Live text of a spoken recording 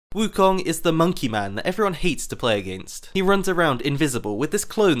Wukong is the monkey man that everyone hates to play against. He runs around invisible with this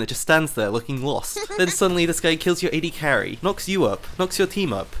clone that just stands there looking lost. Then suddenly this guy kills your AD carry, knocks you up, knocks your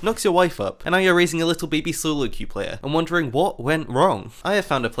team up, knocks your wife up, and now you're raising a little baby solo queue player and wondering what went wrong. I have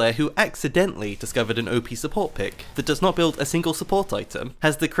found a player who accidentally discovered an OP support pick that does not build a single support item,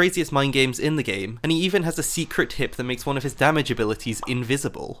 has the craziest mind games in the game, and he even has a secret tip that makes one of his damage abilities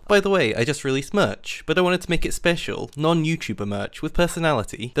invisible. By the way, I just released merch, but I wanted to make it special, non-YouTuber merch with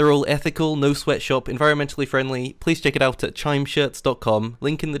personality. They're all ethical, no sweatshop, environmentally friendly. Please check it out at chimeshirts.com,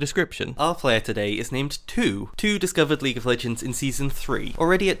 link in the description. Our player today is named Tu. Tu discovered League of Legends in Season 3,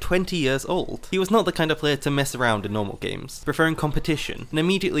 already at 20 years old. He was not the kind of player to mess around in normal games, preferring competition, and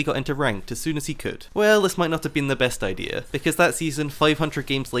immediately got into ranked as soon as he could. Well, this might not have been the best idea, because that season, 500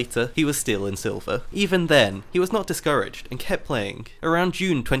 games later, he was still in silver. Even then, he was not discouraged and kept playing. Around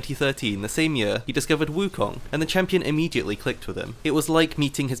June 2013, the same year, he discovered Wukong, and the champion immediately clicked with him. It was like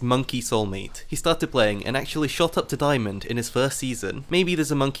meeting his monkey soulmate. He started playing and actually shot up to diamond in his first season. Maybe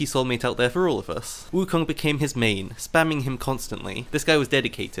there's a monkey soulmate out there for all of us. Wukong became his main, spamming him constantly. This guy was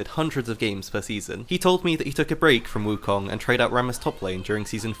dedicated, hundreds of games per season. He told me that he took a break from Wukong and tried out Rammus top lane during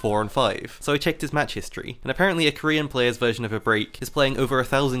season 4 and 5, so I checked his match history, and apparently a Korean player's version of a break is playing over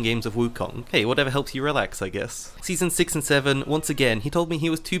 1,000 games of Wukong. Hey, whatever helps you relax, I guess. Season 6 and 7, once again, he told me he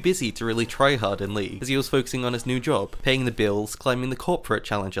was too busy to really try hard in League, as he was focusing on his new job, paying the bills, climbing the corporate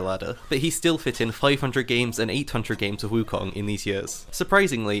challenger ladder, but he still fit in 500 games and 800 games of Wukong in these years.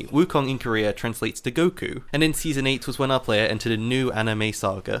 Surprisingly, Wukong in Korea translates to Goku, and in Season 8 was when our player entered a new anime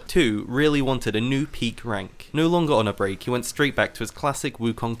saga. Tu really wanted a new peak rank. No longer on a break, he went straight back to his classic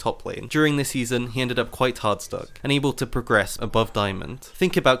Wukong top lane. During this season, he ended up quite hard stuck, unable to progress above diamond.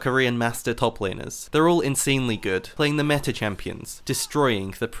 Think about Korean master top laners. They're all insanely good, playing the meta champions,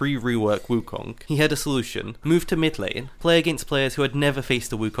 destroying the pre-rework Wukong. He had a solution: move to mid lane, play against players who had never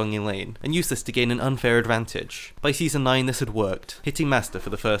faced a Wukong in lane, and use this to gain an unfair advantage. By Season 9 this had worked, hitting Master for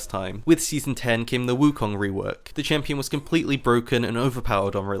the first time. With Season 10 came the Wukong rework. The champion was completely broken and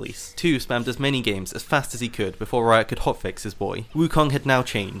overpowered on release. Tu spammed as many games as fast as he could before Riot could hotfix his boy. Wukong had now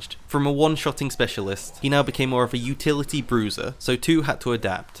changed. From a one-shotting specialist, he now became more of a utility bruiser, so Tu had to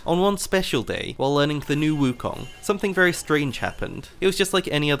adapt. On one special day, while learning the new Wukong, something very strange happened. It was just like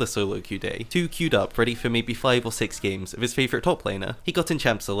any other solo queue day. Tu queued up ready for maybe 5 or 6 games of his favourite top laner. He got in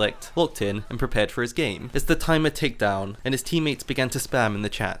champ select, locked in, and prepared for his game. As the timer ticked down, and his teammates began to spam in the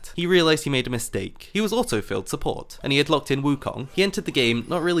chat, he realised he made a mistake. He was auto-filled support, and he had locked in Wukong. He entered the game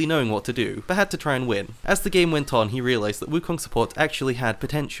not really knowing what to do, but had to try and win. As the game went on, he realised that Wukong support actually had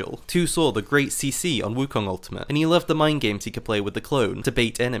potential. Tu saw the great CC on Wukong ultimate, and he loved the mind games he could play with the clone to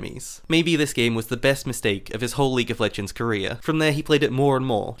bait enemies. Maybe this game was the best mistake of his whole League of Legends career. From there he played it more and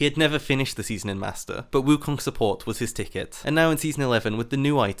more. He had never finished the season in Master, but Wukong support was his ticket. And now in Season 11 with the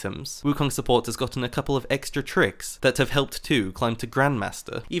new items, Wukong support has gotten a couple of extra tricks that have helped Tu climb to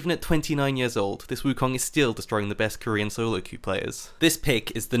Grandmaster. Even at 29 years old, this Wukong is still destroying the best Korean solo queue players. This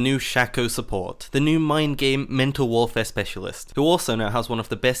pick is the new Shaco support, the new mind game mental warfare specialist, who also now has one of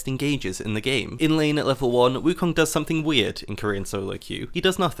the best engages in the game. In lane at level 1, Wukong does something weird in Korean solo queue. He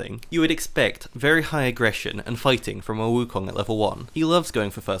does nothing. You would expect very high aggression and fighting from a Wukong at level 1. He loves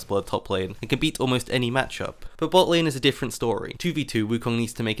going for first blood top lane and can beat almost any matchup. But bot lane is a different story. 2v2, Wukong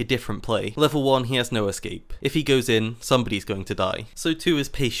needs to make a different play. Level 1, he has no escape. If he goes in, somebody's going to die. So Tu is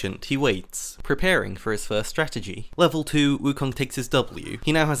patient, he waits, preparing for his first strategy. Level 2, Wukong takes his W.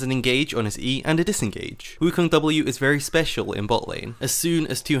 He now has an engage on his E and a disengage. Wukong W is very special in bot lane. As soon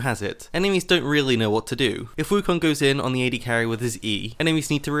as Tu has it, enemies don't really know what to do. If Wukong goes in on the AD carry with his E, enemies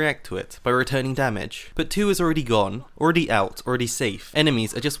need to react to it by returning damage. But Tu is already gone, already out, already safe.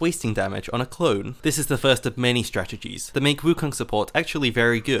 Enemies are just wasting damage on a clone. This is the first of many strategies that make Wukong support actually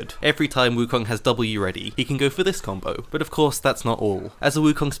very good. Every time Wukong has W ready, he can go for this combo. But of course that's not all. As a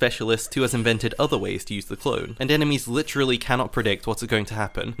Wukong specialist, Tu has invented other ways to use the clone, and enemies literally cannot predict what's going to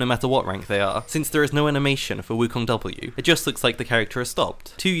happen, no matter what rank they are. Since there is no animation for Wukong W, it just looks like the character has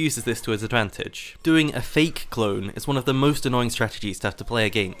stopped. Tu uses this to his advantage. Doing a fake clone is one of the most annoying strategies to have to play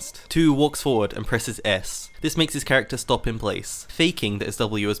against. Tu walks forward and presses S. This makes his character stop in place, faking that his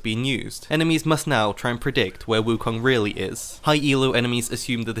W is being used. Enemies must now try and predict where Wukong really is. High elo enemies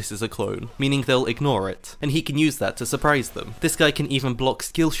assume that this is a clone, meaning they'll ignore it, and he can use that to surprise them. This guy can even block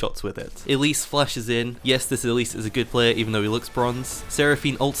skill shots with it. Elise flashes in. Yes, this Elise is a good player even though he looks bronze.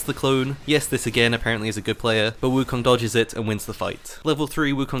 Seraphine ults the clone. Yes, this again apparently is a good player, but Wukong dodges it and wins the fight. Level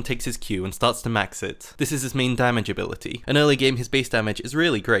 3, Wukong takes his Q and starts to max it. This is his main damage ability. An early game his base damage is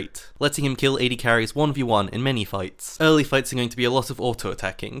really great, letting him kill AD carries 1v1 in many fights. Early fights are going to be a lot of auto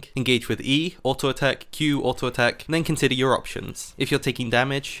attacking. Engage with E, auto attack, Q, auto attack, and then consider your options. If you're taking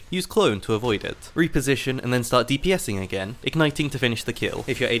damage, use clone to avoid it. Reposition and then start DPSing again, igniting to finish the kill.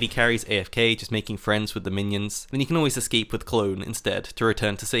 If your AD carries AFK, just making friends with the minions, then you can always escape with clone instead to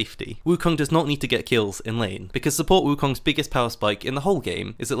return to safety. Wukong does not need to get kills in lane, because support Wukong's biggest power spike in the whole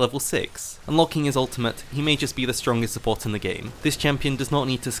game is at level 6. Unlocking his ultimate, he may just be the strongest support in the game. This champion does not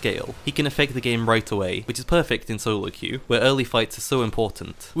need to scale. He can affect the game right away, which is perfect in solo queue, where early fights are so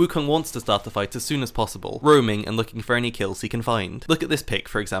important. Wukong wants to start the fight as soon as possible, roaming and looking for any kills he can find. Look at this pick,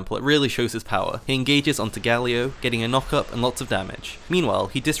 for example, it really shows his power. He engages onto Galio, getting a knock-up and lots of damage. Meanwhile,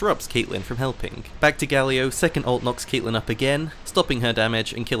 he disrupts Caitlyn from helping. Back to Galio, second ult knocks Caitlyn up again, stopping her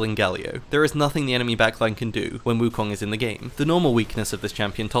damage and killing Galio. There is nothing the enemy backline can do when Wukong is in the game. The normal weakness of this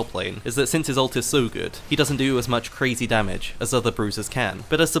champion top lane is that since his ult is so good, he doesn't do as much crazy damage as other bruisers can.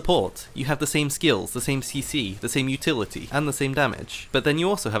 But as support, you have the same skills, the same CC, the same utility, and the same damage. But then you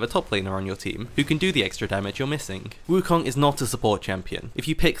also have a top laner on your team who can do the extra damage you're missing. Wukong is not a support champion. If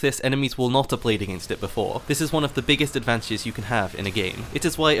you pick this, enemies will not have played against it before. This is one of the biggest advantages you can have in a game. It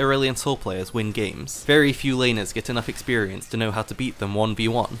is why Aurelion Soul players win games. Very few laners get enough experience to know how to beat them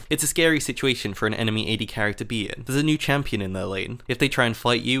 1v1. It's a scary situation for an enemy AD carry to be in. There's a new champion in their lane. If they try and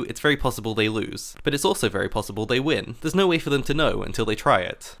fight you, it's very possible they lose. But it's also very possible they win. There's no way for them to know until they try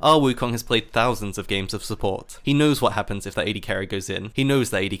it. Our Wukong has played thousands of games of support. He knows what happens if that AD carry goes in. He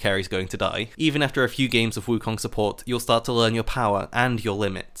knows that AD carry is going to die. Even after a few games of Wukong support, you'll start to learn your power and your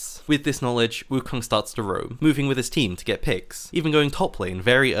limits. With this knowledge, Wukong starts to roam, moving with his team to get picks, even going top lane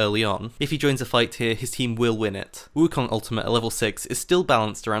very early on. If he joins a fight here, his team will win it. Wukong ultimate at level 6 is still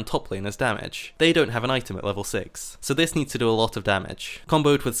balanced around top laner's damage. They don't have an item at level 6, so this needs to do a lot of damage.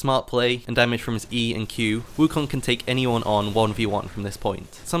 Comboed with smart play and damage from his E and Q, Wukong can take anyone on 1v1 from this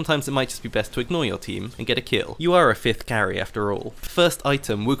point. Sometimes it might just be best to ignore your team and get a kill. You are a 5th carry after all. First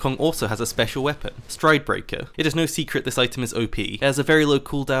item, Wukong also has a special weapon, Stride Breaker. It is no secret this item is OP. It has a very low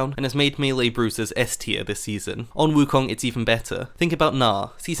cooldown and has made melee bruisers S tier this season. On Wukong it's even better. Think about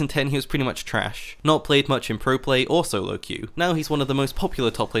Gnar. Season 10 he was pretty much trash. Not played much in pro play or solo queue. Now he's one of the most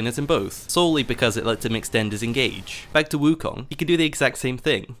popular top laners in both, solely because it lets him extend his engage. Back to Wukong, he can do the exact same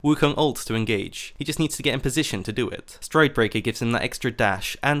thing. Wukong ults to engage. He just needs to get in position to do it. Stride Breaker gives him that extra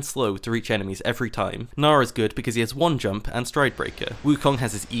dash and slow to reach enemies every time. Gnar is good because he has one jump and Stride Breaker. Wukong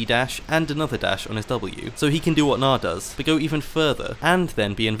has his E dash and another dash on his W, so he can do what Gnar does, but go even further, and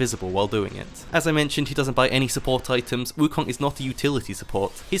then be invisible while doing it. As I mentioned, he doesn't buy any support items. Wukong is not a utility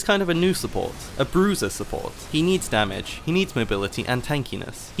support. He's kind of a new support, a bruiser support. He needs damage, he needs mobility and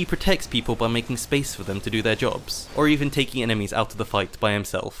tankiness. He protects people by making space for them to do their jobs, or even taking enemies out of the fight by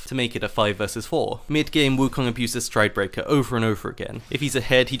himself, to make it a 5 versus 4. Mid-game, Wukong abuses Stride Breaker over and over again. If he's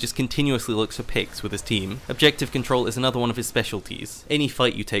ahead, he just continuously looks for picks with his team. Objective control is another one of his specialties. Any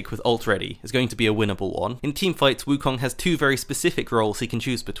fight you take with ult ready is going to be a winnable one. In teamfights, Wukong has two very specific roles he can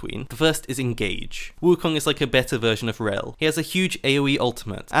choose between. The first is engage. Wukong is like a better version of Rel. He has a huge AoE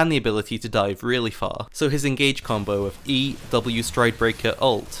ultimate and the ability to dive really far, so his engage combo of E, W, Stride Breaker,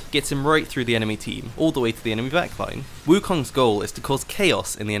 ult gets him right through the enemy team, all the way to the enemy backline. Wukong's goal is to cause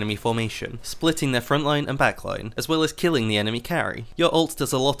chaos in the enemy formation, splitting their frontline and backline, as well as killing the enemy carry. Your ult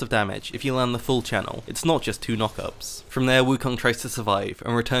does a lot of damage if you land the full channel, it's not just 2 knockups. From there, Wukong tries to survive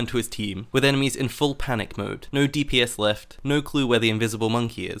and return to his team, with enemies in full panic mode. No DPS left, no clue where the invisible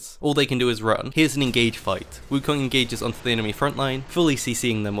monkey is. All they can do is run. Here's an engage fight. Wukong engages onto the enemy frontline, fully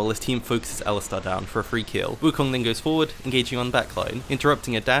CCing them while his team focuses Alistar down for a free kill. Wukong then goes forward, engaging on backline,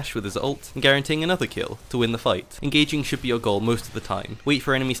 interrupting a dash with his ult, and guaranteeing another kill to win the fight. Engaging should be your goal most of the time. Wait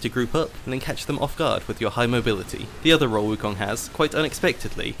for enemies to group up, and then catch them off guard with your high mobility. The other role Wukong has, quite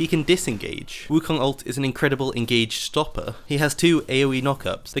unexpectedly, he can disengage. Wukong ult is an incredible engage stopper. He has 2 AoE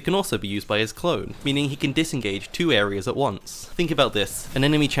knockups that can also be used by his clone, meaning he can disengage 2 areas at once. Think about this, an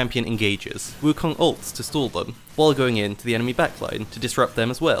enemy champion engages. Wukong ults to stall them, while going into the enemy backline to disrupt them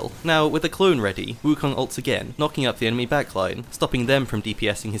as well. Now, with the clone ready, Wukong ults again, knocking up the enemy backline, stopping them from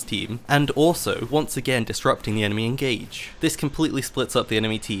DPSing his team, and also, once again, disrupting the enemy engage. This completely splits up the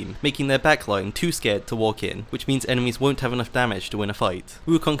enemy team, making their backline too scared to walk in, which means enemies won't have enough damage to win a fight.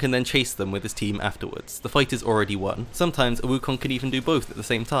 Wukong can then chase them with his team afterwards. The fight is already won. Sometimes a Wukong can even do both at the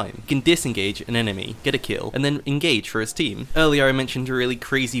same time. He can disengage an enemy, get a kill, and then engage for his team. Earlier I mentioned a really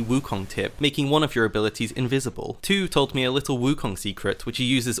crazy Wukong tip, making one of your abilities invisible. invisible. 2 told me a little Wukong secret which he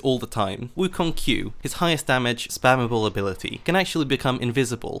uses all the time. Wukong Q, his highest damage, spammable ability, can actually become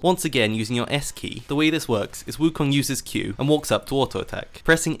invisible, once again using your S key. The way this works is Wukong uses Q and walks up to auto attack.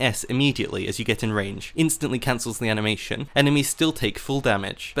 Pressing S immediately as you get in range instantly cancels the animation. Enemies still take full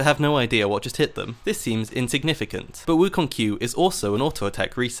damage, but have no idea what just hit them. This seems insignificant, but Wukong Q is also an auto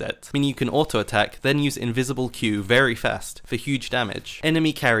attack reset, meaning you can auto attack, then use invisible Q very fast for huge damage.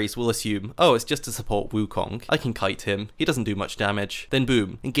 Enemy carries will assume, oh, it's just to support Wukong, I can kite him, he doesn't do much damage. Then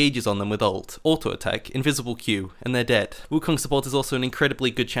boom, engages on them with ult, auto attack, invisible Q, and they're dead. Wukong Support is also an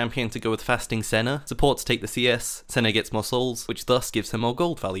incredibly good champion to go with fasting Senna. Supports take the CS, Senna gets more souls, which thus gives him more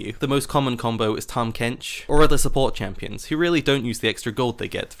gold value. The most common combo is Tahm Kench, or other support champions, who really don't use the extra gold they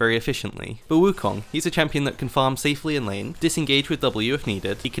get very efficiently. But Wukong, he's a champion that can farm safely in lane, disengage with W if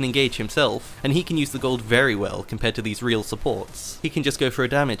needed, he can engage himself, and he can use the gold very well compared to these real supports. He can just go for a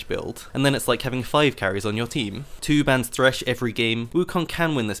damage build, and then it's like having 5 carries on your team. 2 bans Thresh every game. Wukong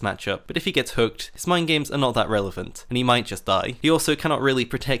can win this matchup, but if he gets hooked, his mind games are not that relevant, and he might just die. He also cannot really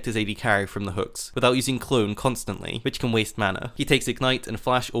protect his AD carry from the hooks, without using Clone constantly, which can waste mana. He takes Ignite and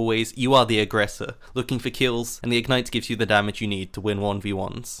Flash always, you are the aggressor, looking for kills, and the Ignite gives you the damage you need to win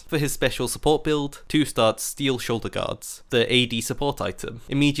 1v1s. For his special support build, 2 starts Steel Shoulder Guards, the AD support item.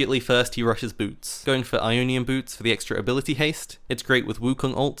 Immediately first he rushes Boots, going for Ionian Boots for the extra ability haste. It's great with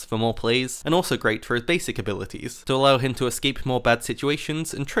Wukong ult for more plays, and also great for his basic abilities, to allow him to escape more bad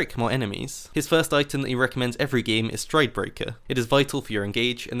situations and trick more enemies. His first item that he recommends every game is Stride Breaker. It is vital for your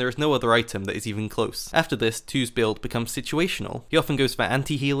engage, and there is no other item that is even close. After this, 2's build becomes situational. He often goes for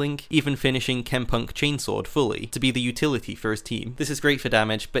anti-healing, even finishing Chempunk Chainsword fully, to be the utility for his team. This is great for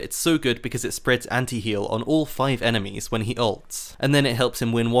damage, but it's so good because it spreads anti-heal on all 5 enemies when he ults, and then it helps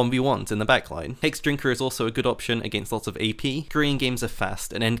him win 1v1s in the backline. Hex Drinker is also a good option against lots of AP. Korean games are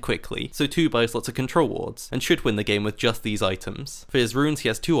fast and end quickly, so 2 buys lots of control wards, and should win the game with just these items. For his runes he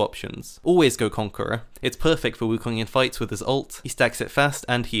has 2 options. Always go Conqueror. It's perfect for Wukong in fights with his ult, he stacks it fast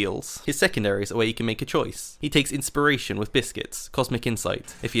and heals. His secondaries are where you can make a choice. He takes Inspiration with Biscuits, Cosmic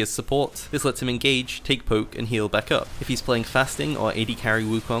Insight. If he has support, this lets him engage, take poke, and heal back up. If he's playing fasting or AD carry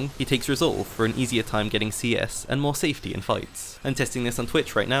Wukong, he takes Resolve for an easier time getting CS and more safety in fights. I'm testing this on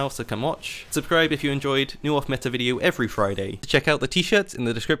Twitch right now, so come watch. Subscribe if you enjoyed. New off-meta video every Friday. Check out the t-shirts in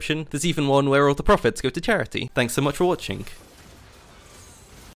the description. There's even one where all the profits go to charity. Thanks so much for watching.